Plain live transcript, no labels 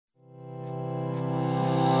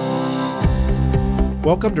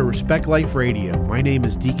Welcome to Respect Life Radio. My name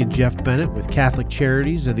is Deacon Jeff Bennett with Catholic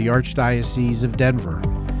Charities of the Archdiocese of Denver.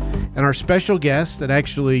 And our special guest, and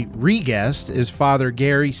actually re-guest, is Father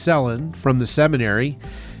Gary Sellin from the seminary.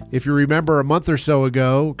 If you remember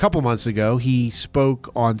a couple months ago, he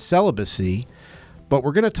spoke on celibacy. But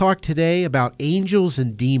we're going to talk today about angels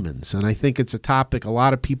and demons. And I think it's a topic a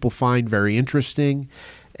lot of people find very interesting.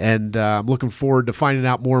 And I'm looking forward to finding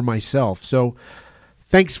out more myself. So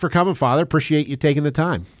thanks for coming, Father. Appreciate you taking the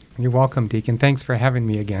time. You're welcome, Deacon. Thanks for having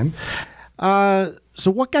me again. So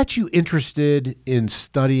what got you interested in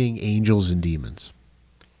studying angels and demons?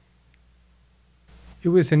 It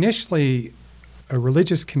was initially a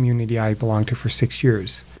religious community I belonged to for 6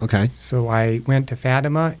 years. Okay. So I went to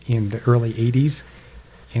Fatima in the early 80s,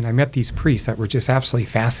 and I met these priests that were just absolutely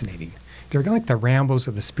fascinating. They were like the Rambos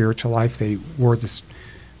of the spiritual life. They wore this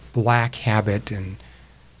black habit, and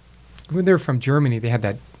when they were from Germany, they had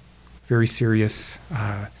that very serious,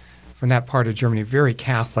 from that part of Germany, very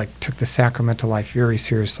Catholic, took the sacramental life very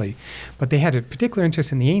seriously. But they had a particular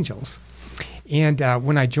interest in the angels. And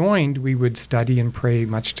when I joined, we would study and pray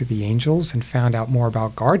much to the angels and found out more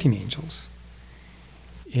about guardian angels.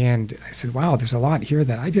 And I said, wow, there's a lot here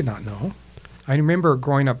that I did not know. I remember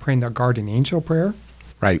growing up praying the guardian angel prayer.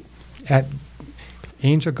 Right. At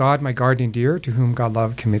Angel God, my guardian dear, to whom God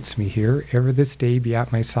love commits me here, ever this day be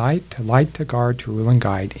at my side, to light, to guard, to rule and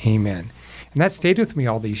guide. Amen. And that stayed with me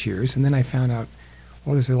all these years. And then I found out,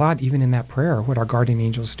 well, there's a lot even in that prayer, what our guardian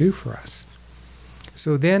angels do for us.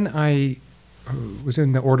 So then I was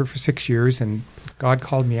in the order for 6 years, and God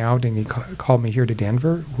called me out, and he called me here to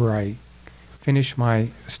Denver, where I finished my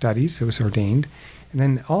studies. I was ordained. And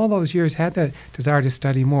then all those years had the desire to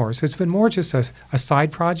study more. So it's been more just a side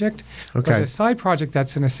project, Okay. but a side project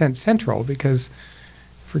that's in a sense central because,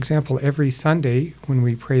 for example, every Sunday when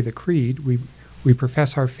we pray the Creed, we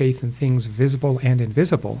profess our faith in things visible and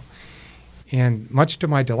invisible. And much to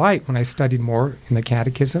my delight, when I studied more in the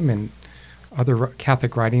Catechism and other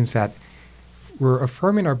Catholic writings, that we're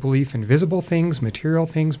affirming our belief in visible things, material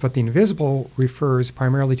things, but the invisible refers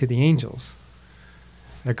primarily to the angels.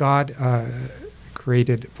 That God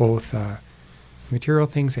created both material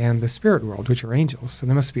things and the spirit world, which are angels. So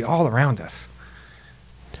they must be all around us.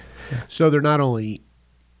 Yeah. So they're not only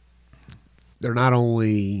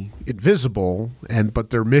invisible,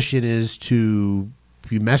 but their mission is to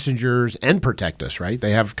be messengers and protect us, right?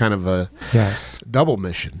 They have kind of a double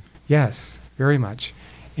mission. Yes, very much.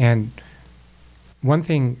 And one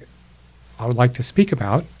thing I would like to speak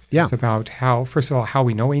about is about how, first of all, how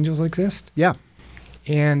we know angels exist. Yeah.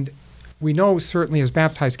 And we know certainly as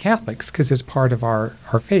baptized Catholics because it's part of our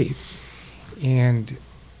faith. And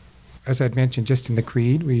as I'd mentioned just in the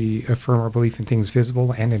Creed, we affirm our belief in things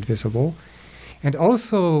visible and invisible. And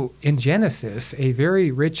also in Genesis, a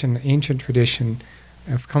very rich and ancient tradition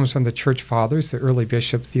comes from the Church Fathers, the early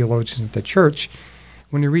bishop theologians of the Church.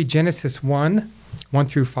 When you read Genesis 1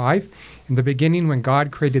 through 5, in the beginning when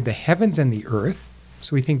God created the heavens and the earth,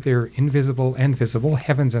 so we think they're invisible and visible,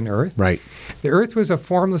 heavens and earth. Right. The earth was a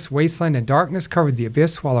formless wasteland, and darkness covered the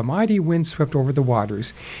abyss, while a mighty wind swept over the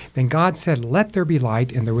waters. Then God said, "Let there be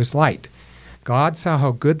light," and there was light. God saw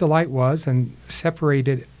how good the light was and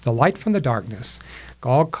separated the light from the darkness.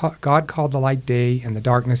 God called the light day, and the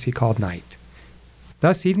darkness he called night.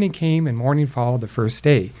 Thus evening came, and morning followed the first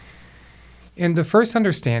day. And the first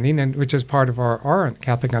understanding, and which is part of our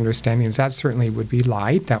Catholic understanding, is that certainly would be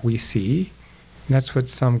light that we see. And that's what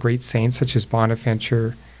some great saints, such as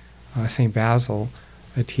Bonaventure, St. Basil,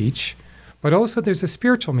 teach. But also there's a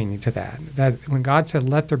spiritual meaning to that when God said,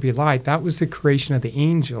 "Let there be light," that was the creation of the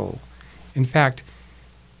angel. In fact,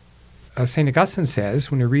 St. Augustine says,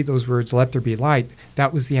 when you read those words, "Let there be light,"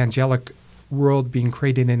 that was the angelic world being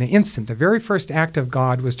created in an instant. The very first act of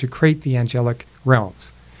God was to create the angelic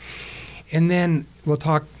realms. And then we'll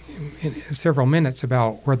talk in several minutes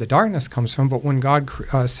about where the darkness comes from, but when God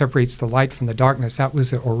separates the light from the darkness, that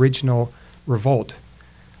was the original revolt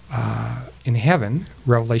in heaven,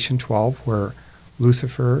 Revelation 12, where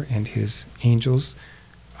Lucifer and his angels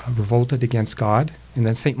revolted against God, and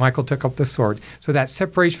then St. Michael took up the sword. So that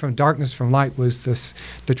separation from darkness from light was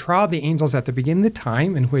the trial of the angels at the beginning of the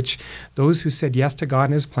time, in which those who said yes to God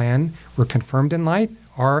and his plan were confirmed in light,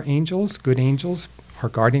 our angels, good angels, our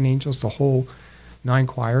guardian angels, the whole 9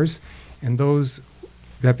 choirs, and those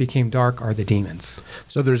that became dark are the demons.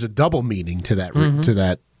 So there's a double meaning to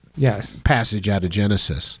that Yes. passage out of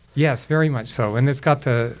Genesis. Yes, very much so. And it's got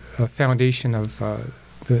the foundation of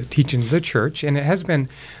the teaching of the Church, and it has been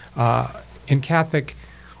in Catholic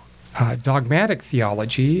dogmatic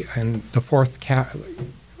theology, and the Fourth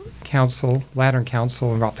Council, Lateran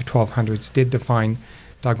Council, in about the 1200s, did define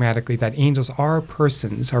dogmatically that angels are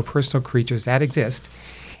persons, are personal creatures that exist.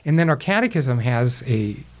 And then our catechism has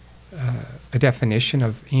a definition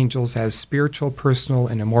of angels as spiritual, personal,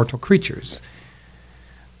 and immortal creatures.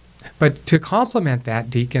 But to complement that,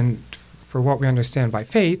 Deacon, for what we understand by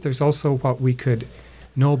faith, there's also what we could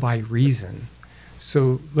know by reason.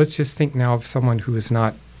 So let's just think now of someone who is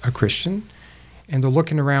not a Christian, and they're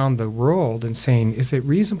looking around the world and saying, is it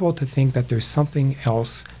reasonable to think that there's something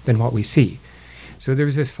else than what we see? So there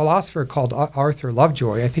was this philosopher called Arthur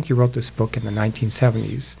Lovejoy. I think he wrote this book in the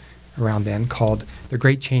 1970s, around then, called The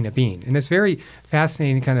Great Chain of Being. And it's very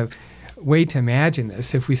fascinating kind of way to imagine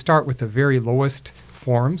this. If we start with the very lowest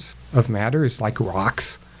forms of matter, is like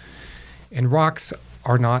rocks. And rocks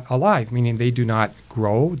are not alive, meaning they do not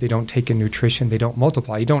grow, they don't take in nutrition, they don't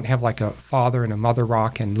multiply. You don't have like a father and a mother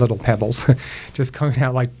rock and little pebbles just coming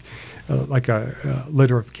out like a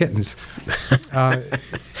litter of kittens.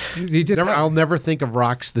 I'll never think of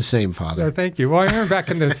rocks the same, Father. No, thank you. Well, I remember back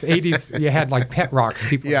in the 80s, you had like pet rocks.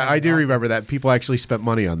 I do remember that. People actually spent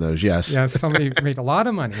money on those, yes. Yes, somebody made a lot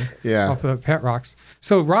of money off of the pet rocks.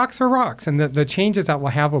 So rocks are rocks, and the changes that we'll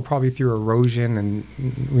have will probably through erosion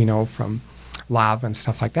and, from lava and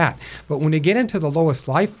stuff like that. But when you get into the lowest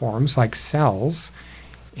life forms, like cells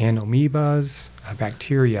and amoebas,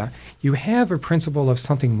 bacteria, you have a principle of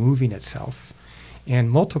something moving itself and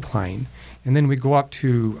multiplying. And then we go up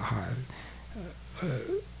to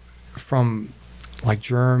from like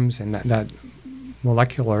germs and that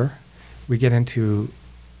molecular, we get into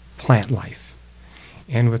plant life.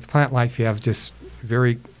 And with plant life, you have just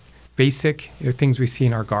very basic things we see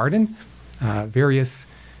in our garden, various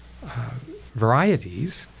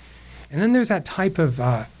varieties. And then there's that type of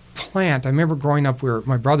plant. I remember growing up where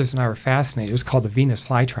my brothers and I were fascinated. It was called the Venus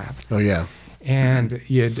flytrap. Oh, yeah. And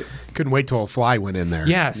you'd... Couldn't wait till a fly went in there.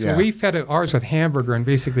 Yeah, so we fed ours with hamburger and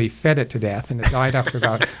basically fed it to death, and it died after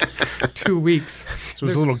about 2 weeks. So it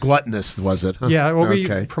was a little gluttonous, was it? Huh? Yeah, well,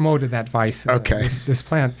 we promoted that vice, this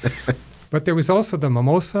plant. But there was also the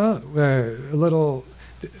mimosa, a little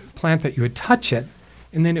plant that you would touch it,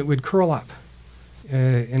 and then it would curl up.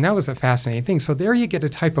 And that was a fascinating thing. So there you get a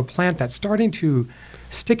type of plant that's starting to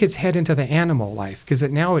stick its head into the animal life, because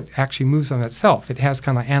it actually moves on itself. It has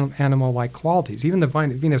kind of animal-like qualities. Even the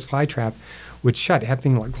Venus flytrap would shut. It had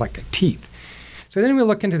things like teeth. So then we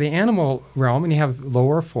look into the animal realm, and you have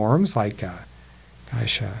lower forms like,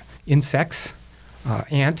 insects,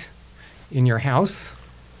 ant in your house,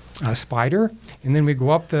 spider. And then we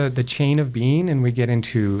go up the chain of being, and we get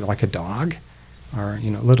into like a dog or,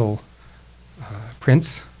 little...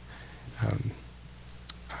 Prince,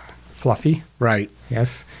 Fluffy. Right.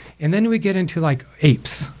 Yes. And then we get into like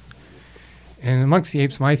apes. And amongst the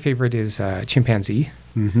apes, my favorite is chimpanzee,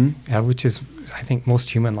 which is, I think,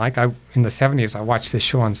 most human-like. In the 70s, I watched this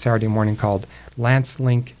show on Saturday morning called Lance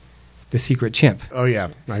Link, the Secret Chimp. Oh, yeah.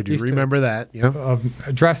 I do remember that. Yeah.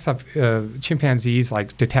 Dress up chimpanzees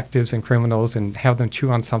like detectives and criminals and have them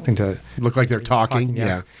chew on something to... Look like they're talking. Yes.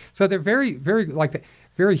 Yeah. So they're very, very like that.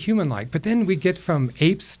 Very human-like. But then we get from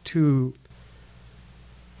apes to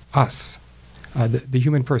us, the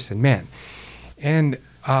human person, man. And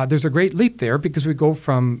there's a great leap there because we go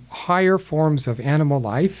from higher forms of animal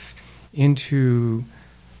life into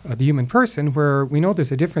the human person, where we know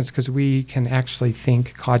there's a difference because we can actually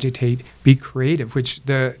think, cogitate, be creative, which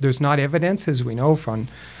there's not evidence, as we know from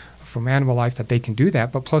animal life, that they can do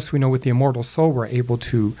that. But plus we know with the immortal soul we're able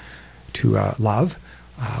to love.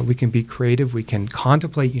 We can be creative. We can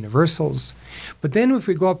contemplate universals. But then if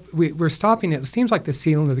we go up, we're stopping. It seems like the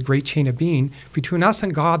ceiling of the great chain of being. Between us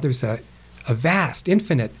and God, there's a vast,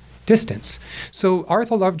 infinite distance. So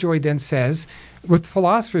Arthur Lovejoy then says, with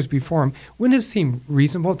philosophers before him, wouldn't it seem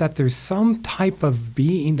reasonable that there's some type of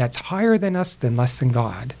being that's higher than us than less than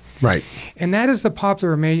God? Right. And that is the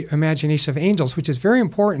popular imagination of angels, which is very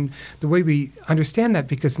important, the way we understand that,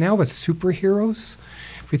 because now with superheroes,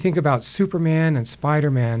 if we think about Superman and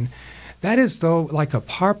Spider-Man, that is, though, like a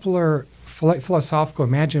popular philosophical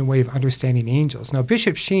imagined way of understanding angels. Now,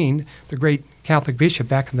 Bishop Sheen, the great Catholic bishop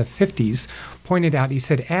back in the 50s, pointed out, he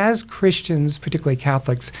said, as Christians, particularly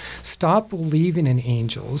Catholics, stopped believing in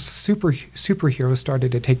angels, superheroes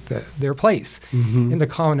started to take their place in the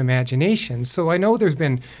common imagination. So I know there's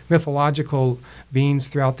been mythological beings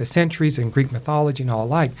throughout the centuries in Greek mythology and all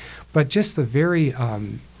alike, but just the very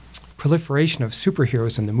proliferation of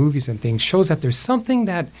superheroes in the movies and things shows that there's something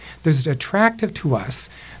that there's attractive to us,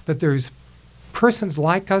 that there's persons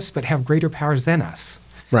like us but have greater powers than us.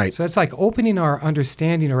 Right. So it's like opening our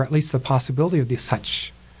understanding, or at least the possibility of these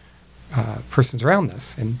such persons around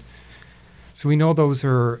us. And so we know those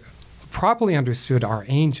are properly understood are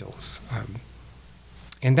angels.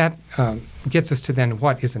 And that gets us to then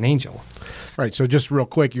what is an angel. Right. So just real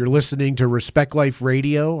quick, you're listening to Respect Life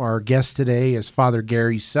Radio. Our guest today is Father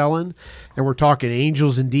Gary Sellin, and we're talking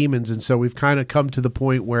angels and demons. And so we've kind of come to the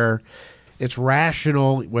point where it's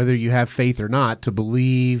rational, whether you have faith or not, to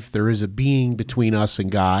believe there is a being between us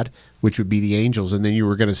and God, which would be the angels. And then you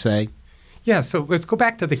were going to say? Yeah, so let's go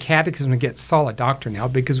back to the catechism and get solid doctrine now,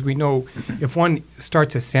 because we know if one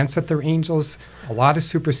starts to sense that they're angels, a lot of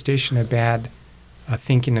superstition and bad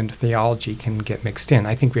thinking and theology can get mixed in.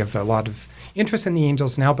 I think we have a lot of interest in the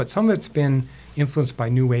angels now, but some of it's been influenced by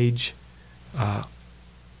New Age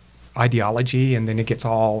ideology, and then it gets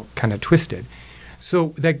all kind of twisted.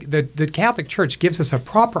 So the Catholic Church gives us a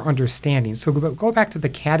proper understanding. So go back to the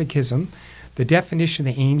catechism. The definition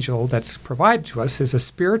of the angel that's provided to us is a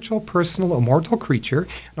spiritual, personal, immortal creature.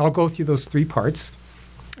 And I'll go through those three parts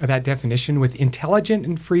of that definition: with intelligent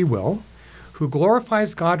and free will, who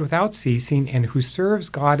glorifies God without ceasing, and who serves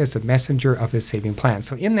God as a messenger of his saving plan.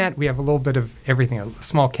 So in that, we have a little bit of everything, a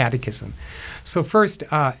small catechism. So first,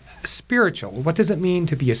 spiritual. What does it mean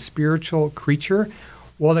to be a spiritual creature?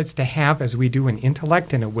 Well, it's to have, as we do, an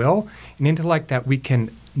intellect and a will, an intellect that we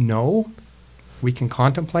can know, we can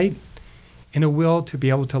contemplate, and a will to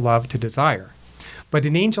be able to love, to desire. But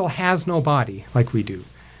an angel has no body like we do.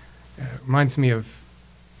 Reminds me of,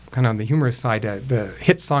 kind of on the humorous side, the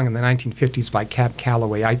hit song in the 1950s by Cab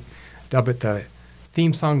Calloway. I dub it the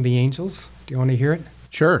theme song of the Angels. Do you want to hear it?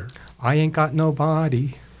 Sure. I ain't got no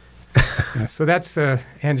body. Yeah, so that's the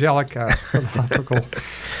angelic philosophical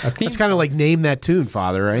theme. It's kind of like Name That Tune,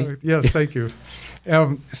 Father, right? Yes, thank you.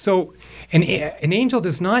 So an angel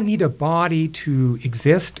does not need a body to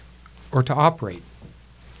exist or to operate.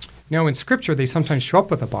 Now, in Scripture, they sometimes show up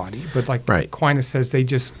with a body, but like Aquinas says, they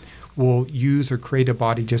just will use or create a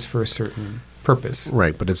body just for a certain purpose.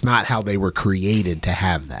 Right, but it's not how they were created to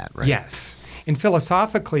have that, right? Yes. And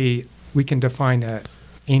philosophically, we can define an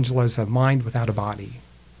angel as a mind without a body.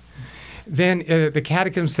 Then the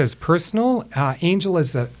Catechism says personal. Angel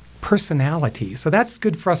is a personality. So that's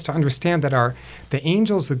good for us to understand that the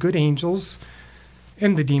angels, the good angels,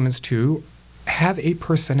 and the demons too, have a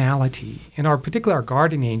personality. And particularly our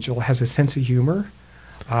guardian angel has a sense of humor.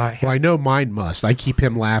 Well, I know mine must. I keep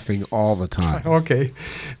him laughing all the time. Okay.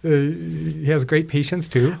 He has great patience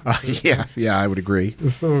too. Yeah, I would agree.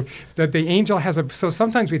 So that the angel has so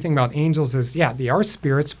sometimes we think about angels as, they are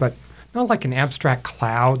spirits, but not like an abstract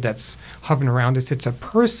cloud that's hovering around us. It's a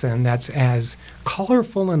person that's as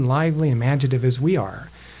colorful and lively and imaginative as we are,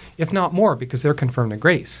 if not more, because they're confirmed in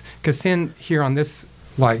grace. Because sin here on this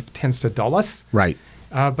life tends to dull us. Right.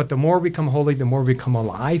 But the more we become holy, the more we become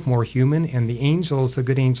alive, more human, and the angels, the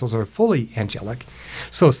good angels, are fully angelic.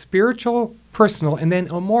 So spiritual, personal, and then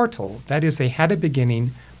immortal. That is, they had a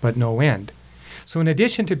beginning but no end. So in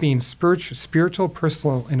addition to being spiritual,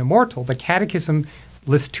 personal, and immortal, the Catechism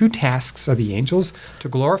lists two tasks of the angels: to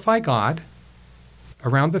glorify God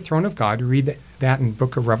around the throne of God. We read that in the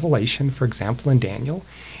book of Revelation, for example, in Daniel.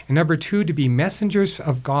 And number two, to be messengers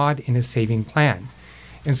of God in his saving plan.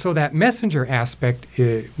 And so that messenger aspect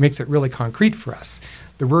makes it really concrete for us.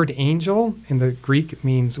 The word angel in the Greek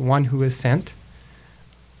means one who is sent.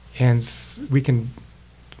 And we can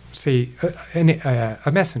say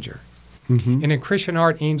a messenger. Mm-hmm. And in Christian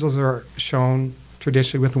art, angels are shown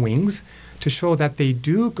traditionally with wings to show that they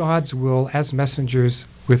do God's will as messengers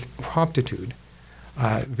with promptitude.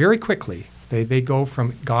 Very quickly, they go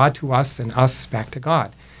from God to us and us back to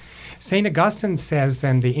God. St. Augustine says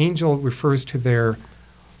then the angel refers to their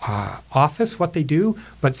office, what they do,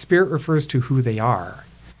 but spirit refers to who they are.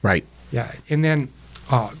 Right. Yeah, and then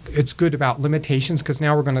it's good about limitations, because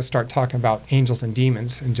now we're going to start talking about angels and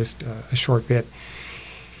demons in just a short bit.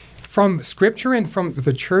 From Scripture and from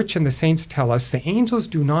the Church and the saints tell us the angels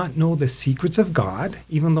do not know the secrets of God,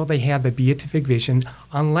 even though they have the beatific vision,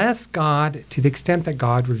 unless God, to the extent that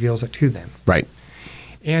God reveals it to them. Right.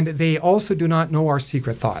 And they also do not know our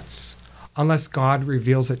secret thoughts, unless God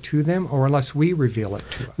reveals it to them or unless we reveal it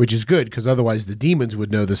to them. Which is good, because otherwise the demons would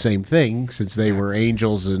know the same thing, since they were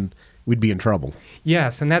angels, and we'd be in trouble.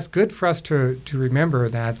 Yes, and that's good for us to remember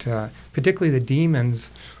that particularly the demons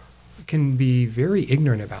can be very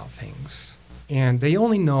ignorant about things. And they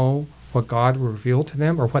only know what God will reveal to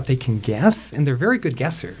them or what they can guess, and they're very good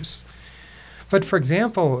guessers. But for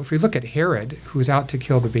example, if we look at Herod, who was out to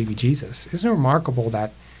kill the baby Jesus, isn't it remarkable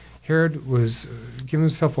that Herod was giving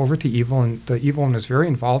himself over to evil, and the evil one was very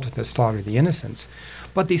involved with the slaughter of the innocents.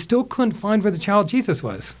 But they still couldn't find where the child Jesus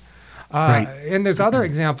was. Right. And there's other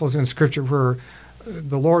examples in Scripture where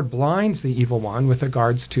the Lord blinds the evil one with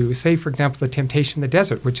regards to, say, for example, the temptation in the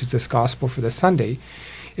desert, which is this gospel for this Sunday.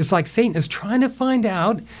 It's like Satan is trying to find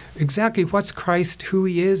out exactly what's Christ, who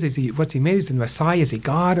he is what's he made, is he the Messiah, is he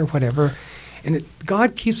God or whatever. And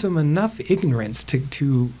God keeps him enough ignorance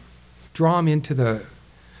to draw him into the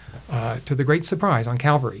great surprise on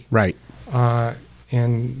Calvary. Right.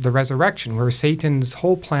 In the resurrection, where Satan's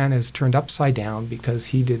whole plan is turned upside down because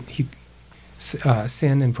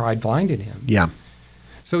sin and pride blinded him. Yeah.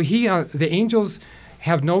 So the angels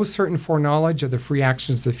have no certain foreknowledge of the free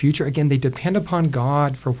actions of the future. Again, they depend upon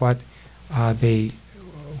God for what they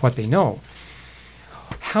know.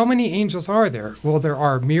 How many angels are there? Well, there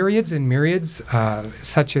are myriads and myriads,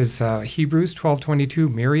 such as Hebrews 12:22,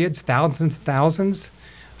 myriads, thousands and thousands.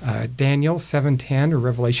 Daniel 7:10 or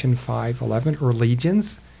Revelation 5:11, or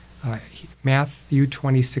legions, Matthew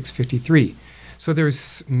 26:53. So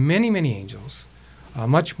there's many, many angels,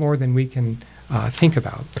 much more than we can think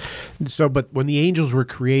about. So, but when the angels were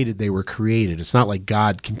created, they were created. It's not like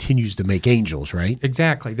God continues to make angels, right?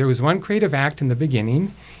 Exactly. There was one creative act in the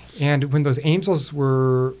beginning, and when those angels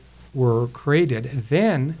were created,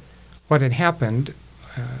 then what had happened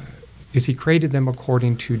is he created them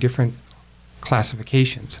according to different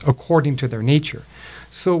classifications, according to their nature.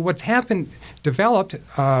 So what's developed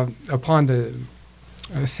upon the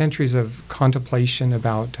centuries of contemplation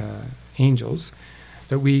about angels,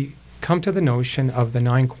 that we come to the notion of the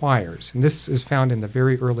 9 choirs. And this is found in the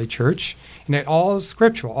very early church. And it all is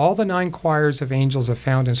scriptural. All the 9 choirs of angels are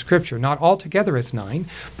found in Scripture. Not all together as 9,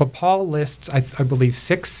 but Paul lists, I believe,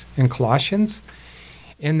 6 in Colossians.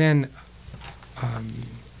 And then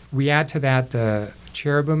we add to that the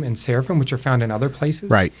cherubim and seraphim, which are found in other places.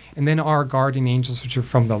 Right. And then our guardian angels, which are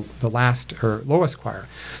from the last or lowest choir.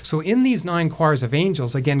 So in these 9 choirs of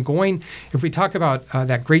angels, again, if we talk about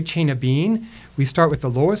that great chain of being, we start with the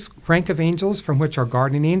lowest rank of angels, from which our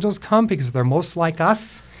guardian angels come, because they're most like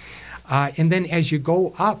us. And then as you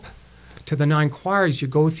go up to the 9 choirs, you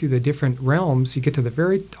go through the different realms. You get to the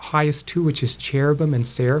very highest 2, which is cherubim and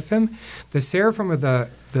seraphim. The seraphim are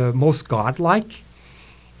the most godlike,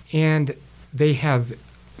 and they have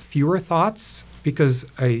fewer thoughts, because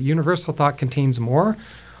a universal thought contains more.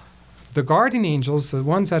 The guardian angels, the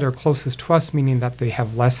ones that are closest to us, meaning that they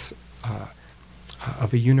have less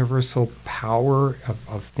of a universal power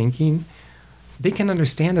of thinking, they can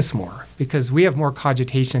understand us more, because we have more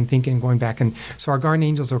cogitation and thinking going back. And so our guardian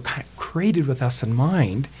angels are kind of created with us in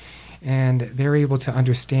mind, and they're able to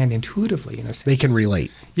understand intuitively, in a sense. They can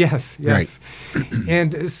relate. Yes. Right.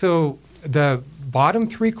 And so the bottom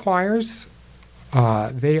 3 choirs,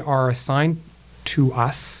 they are assigned to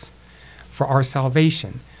us for our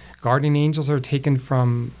salvation. Guardian angels are taken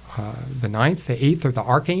from the 9th, the 8th, or the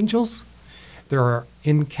archangels. There are,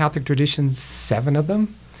 in Catholic tradition, 7 of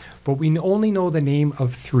them, but we only know the name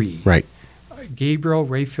of 3. Right. Gabriel,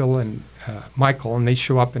 Raphael, and Michael, and they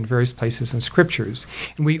show up in various places in scriptures.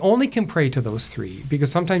 And we only can pray to those 3, because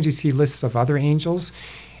sometimes you see lists of other angels,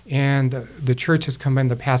 and the church has come in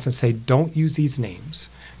the past and say, don't use these names,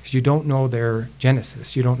 because you don't know their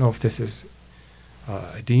genesis. You don't know if this is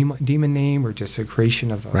a demon name or just a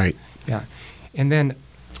creation of a... Right. Yeah. And then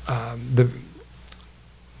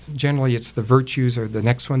generally it's the virtues or the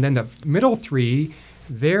next one. Then the middle 3,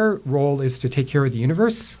 their role is to take care of the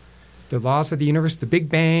universe, the laws of the universe, the Big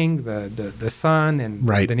Bang, the sun, and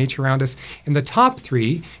right. the nature around us. And the top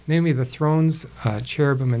 3, namely the thrones,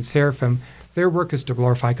 cherubim, and seraphim, their work is to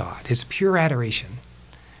glorify God. It's pure adoration.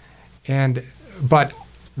 But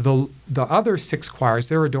the other 6 choirs,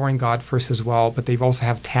 they're adoring God first as well, but they also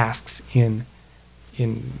have tasks in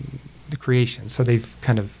the creation. So they've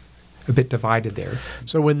kind of a bit divided there.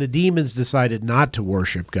 So when the demons decided not to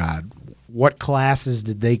worship God, what classes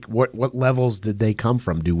what levels did they come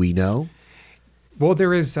from? Do we know? Well,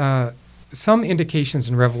 there is some indications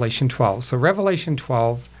in Revelation 12. So Revelation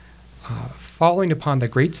 12, following upon the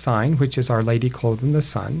great sign, which is Our Lady clothed in the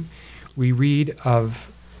sun, we read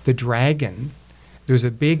of the dragon. There's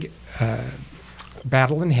a big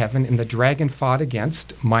battle in heaven, and the dragon fought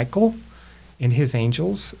against Michael and his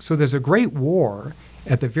angels. So there's a great war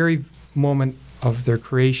at the very moment of their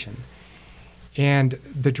creation. And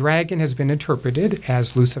the dragon has been interpreted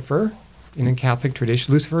as Lucifer, and in Catholic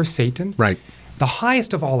tradition, Lucifer is Satan. Right. The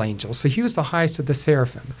highest of all angels. So he was the highest of the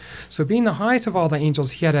seraphim. So being the highest of all the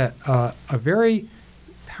angels, he had a very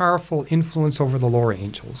powerful influence over the lower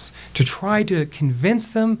angels to try to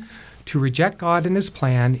convince them to reject God and his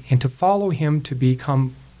plan and to follow him to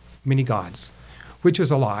become many gods, which was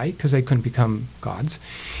a lie because they couldn't become gods.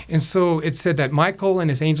 And so it said that Michael and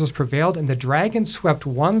his angels prevailed, and the dragon swept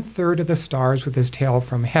 1/3 of the stars with his tail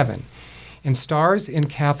from heaven. And stars in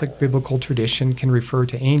Catholic biblical tradition can refer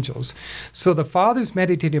to angels. So the fathers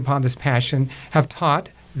meditating upon this passion have taught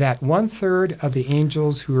that 1/3 of the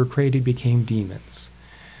angels who were created became demons.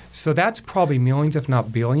 So that's probably millions, if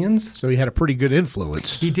not billions. So he had a pretty good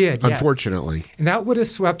influence. He did, yes. Unfortunately. And that would have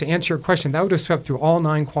swept, to answer your question, that would have swept through all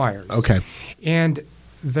 9 choirs. Okay. And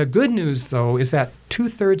the good news, though, is that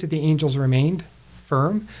 2/3 of the angels remained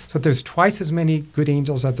firm. So there's twice as many good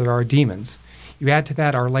angels as there are demons. You add to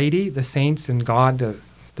that Our Lady, the saints, and God,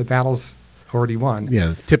 the battle's already won.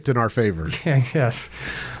 Yeah, tipped in our favor. Yes.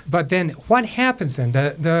 But then what happens then?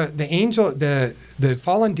 The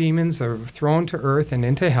fallen demons are thrown to earth and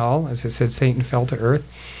into hell. As I said, Satan fell to earth.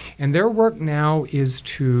 And their work now is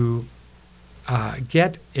to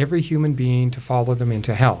get every human being to follow them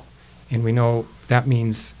into hell. And we know that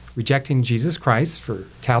means rejecting Jesus Christ for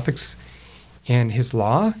Catholics and his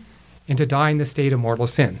law, and to die in the state of mortal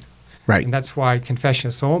sin. Right. And that's why confession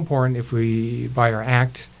is so important. If we, by our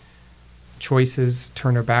choices,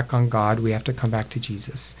 turn our back on God, we have to come back to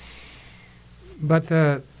Jesus.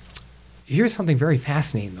 But here's something very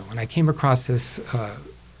fascinating, though. And I came across this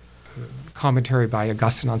commentary by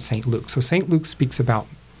Augustine on St. Luke. So St. Luke speaks about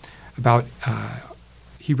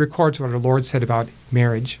he records what our Lord said about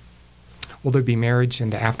marriage. Will there be marriage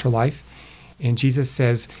in the afterlife? And Jesus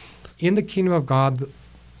says, in the kingdom of God,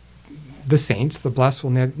 the saints, the blessed, will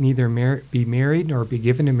neither be married nor be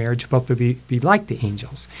given in marriage, but will be like the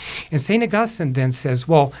angels. And St. Augustine then says,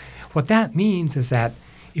 well, what that means is that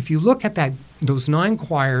if you look at those 9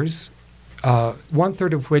 choirs,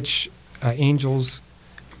 1/3 of which angels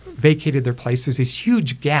vacated their place, there's these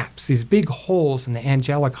huge gaps, these big holes in the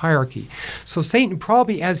angelic hierarchy. So Satan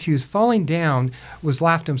probably, as he was falling down, was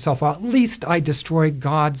laughed to himself, well, at least I destroyed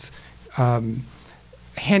God's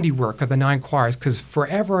handiwork of the 9 choirs, because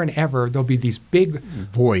forever and ever there'll be these big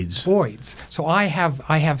voids. So I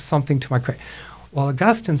have something to my credit. Well,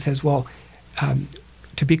 Augustine says, well,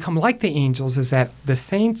 to become like the angels is that the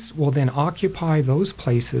saints will then occupy those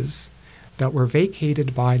places that were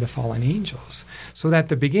vacated by the fallen angels. So that at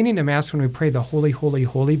the beginning of Mass, when we pray the Holy, Holy,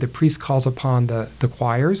 Holy, the priest calls upon the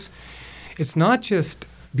choirs. It's not just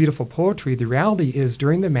beautiful poetry. The reality is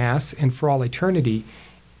during the Mass and for all eternity,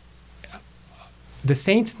 the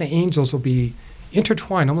saints and the angels will be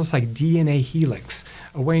intertwined, almost like DNA helix,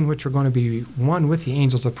 a way in which we're going to be one with the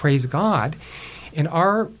angels to praise God. And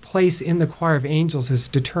our place in the choir of angels is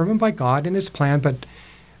determined by God and his plan, but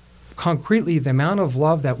concretely the amount of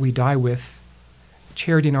love that we die with,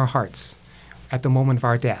 charity in our hearts at the moment of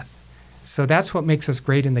our death. So that's what makes us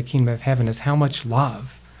great in the kingdom of heaven, is how much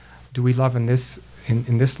love do we love in this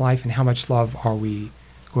life, and how much love are we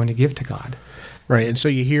going to give to God. Right. And so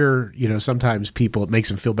you hear, sometimes people, it makes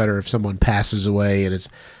them feel better if someone passes away and it's,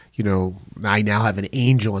 I now have an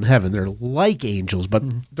angel in heaven. They're like angels, but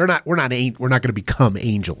we're not going to become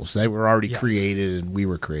angels. They were already created and we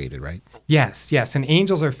were created, right? Yes. And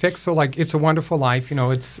angels are fixed. So like It's a Wonderful Life,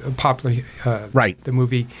 it's a popular, right. The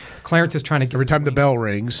movie. Clarence is trying to get every time the bell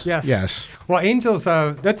rings. Yes. Well, angels,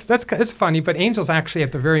 that's funny, but angels actually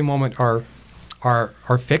at the very moment are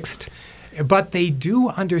fixed, but they do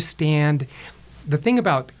understand. The thing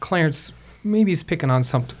about Clarence, maybe he's picking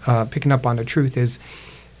up on the truth, is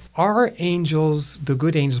our angels, the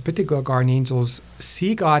good angels, particularly guardian angels,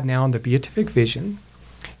 see God now in the beatific vision,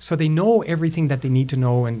 so they know everything that they need to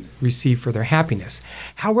know and receive for their happiness.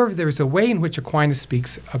 However, there's a way in which Aquinas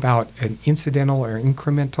speaks about an incidental or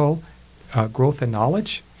incremental growth in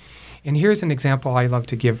knowledge. And here's an example I love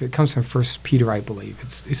to give. It comes from 1 Peter, I believe.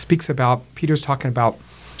 It speaks about, Peter's talking about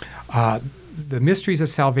the mysteries of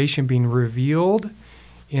salvation being revealed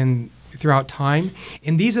throughout time.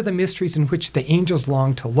 And these are the mysteries in which the angels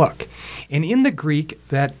long to look. And in the Greek,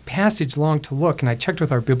 that passage, long to look, and I checked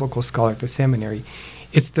with our biblical scholar at the seminary,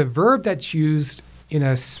 it's the verb that's used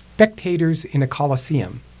in spectators in a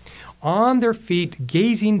coliseum, on their feet,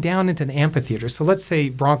 gazing down into the amphitheater. So let's say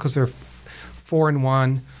Broncos are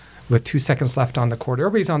 4-1 with 2 seconds left on the court.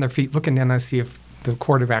 Everybody's on their feet looking down to see if the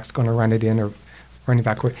quarterback's going to run it in or running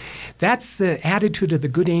back. That's the attitude of the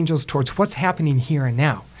good angels towards what's happening here and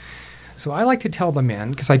now. So I like to tell the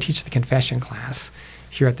men, because I teach the confession class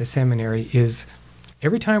here at the seminary, is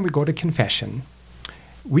every time we go to confession,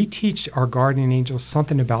 we teach our guardian angels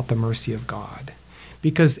something about the mercy of God.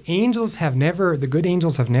 Because the good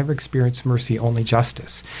angels have never experienced mercy, only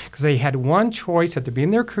justice. Because they had one choice at the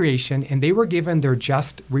beginning of their creation, and they were given their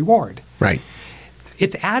just reward. Right.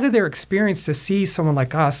 It's out of their experience to see someone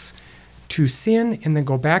like us to sin and then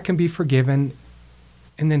go back and be forgiven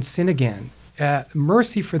and then sin again.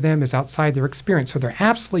 Mercy for them is outside their experience, so they're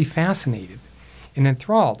absolutely fascinated and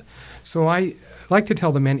enthralled. So I like to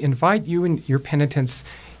tell the men, invite you and your penitents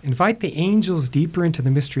invite the angels deeper into the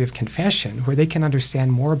mystery of confession, where they can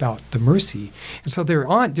understand more about the mercy. And so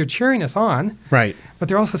they're cheering us on, Right. but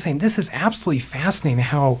they're also saying, this is absolutely fascinating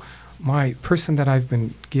how my person that I've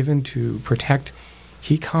been given to protect,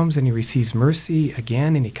 he comes and he receives mercy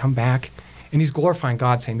again, and he come back, and he's glorifying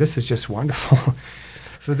God, saying, this is just wonderful.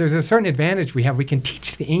 So there's a certain advantage we have. We can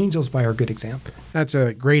teach the angels by our good example. That's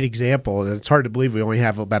a great example, and it's hard to believe we only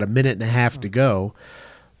have about a minute and a half to go.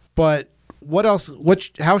 But what else?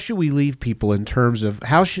 How should we leave people in terms of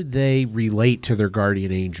how should they relate to their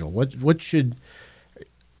guardian angel? What should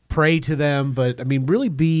pray to them? But I mean, really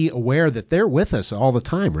be aware that they're with us all the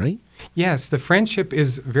time, right? Yes, the friendship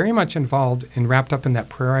is very much involved and wrapped up in that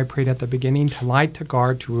prayer I prayed at the beginning: to light, to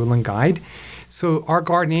guard, to rule and guide. So our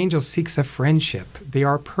guardian angel seeks a friendship. They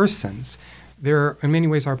are persons. They're in many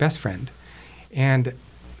ways our best friend. And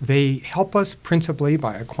they help us principally,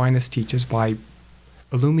 by Aquinas teaches, by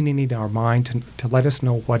illuminating our mind to let us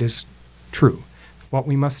know what is true, what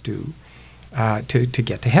we must do to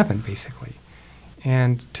get to heaven, basically.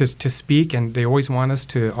 And to speak, and they always want us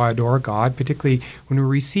to adore God, particularly when we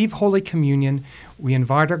receive Holy Communion, we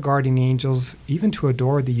invite our guardian angels even to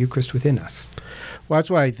adore the Eucharist within us. Well, that's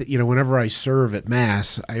why, whenever I serve at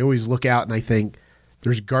Mass, I always look out and I think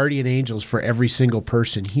there's guardian angels for every single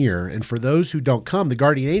person here. And for those who don't come, the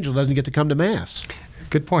guardian angel doesn't get to come to Mass.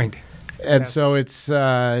 Good point. And so it's,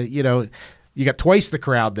 you got twice the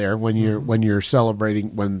crowd there when you're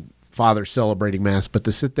celebrating, when Father's celebrating Mass, but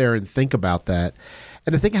to sit there and think about that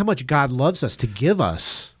and to think how much God loves us, to give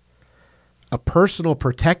us a personal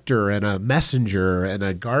protector and a messenger and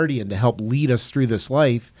a guardian to help lead us through this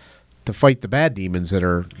life to fight the bad demons that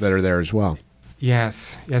are there as well.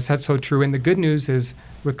 Yes, that's so true. And the good news is,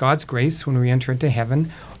 with God's grace, when we enter into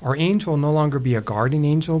heaven, our angel will no longer be a guardian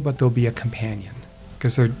angel, but they'll be a companion,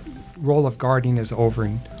 because their role of guardian is over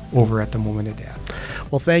at the moment of death.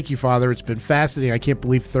 Well, thank you, Father. It's been fascinating. I can't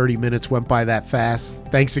believe 30 minutes went by that fast.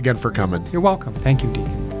 Thanks again for coming. You're welcome. Thank you,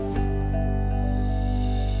 Deacon.